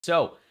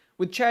So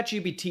with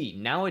ChatGPT,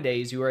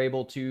 nowadays you are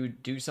able to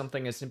do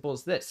something as simple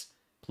as this.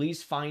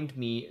 Please find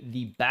me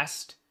the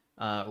best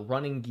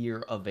running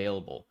gear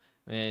available.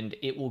 And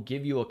it will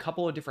give you a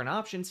couple of different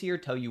options here,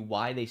 tell you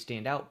why they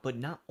stand out. But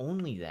not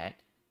only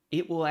that,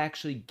 it will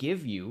actually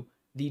give you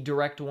the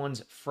direct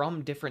ones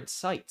from different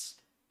sites.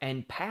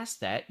 And past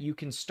that, you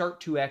can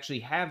start to actually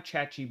have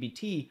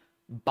ChatGPT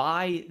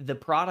buy the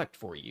product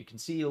for you. You can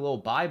see a little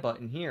buy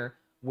button here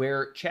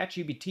where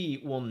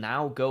ChatGPT will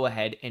now go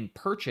ahead and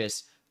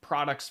purchase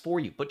products for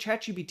you. But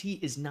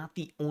ChatGPT is not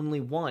the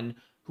only one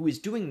who is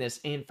doing this.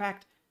 In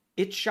fact,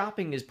 its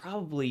shopping is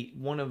probably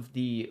one of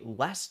the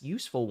less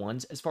useful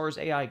ones as far as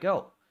AI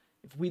go.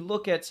 If we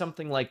look at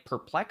something like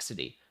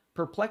Perplexity,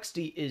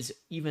 Perplexity is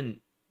even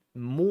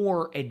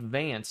more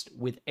advanced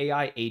with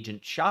AI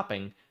agent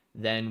shopping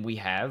than we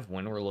have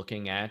when we're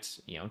looking at,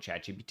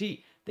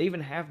 ChatGPT. They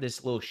even have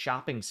this little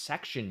shopping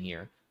section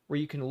here where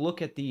you can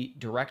look at the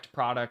direct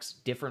products,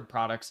 different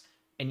products,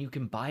 and you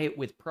can buy it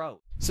with Pro.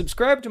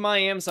 Subscribe to my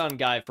Amazon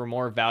guide for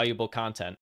more valuable content.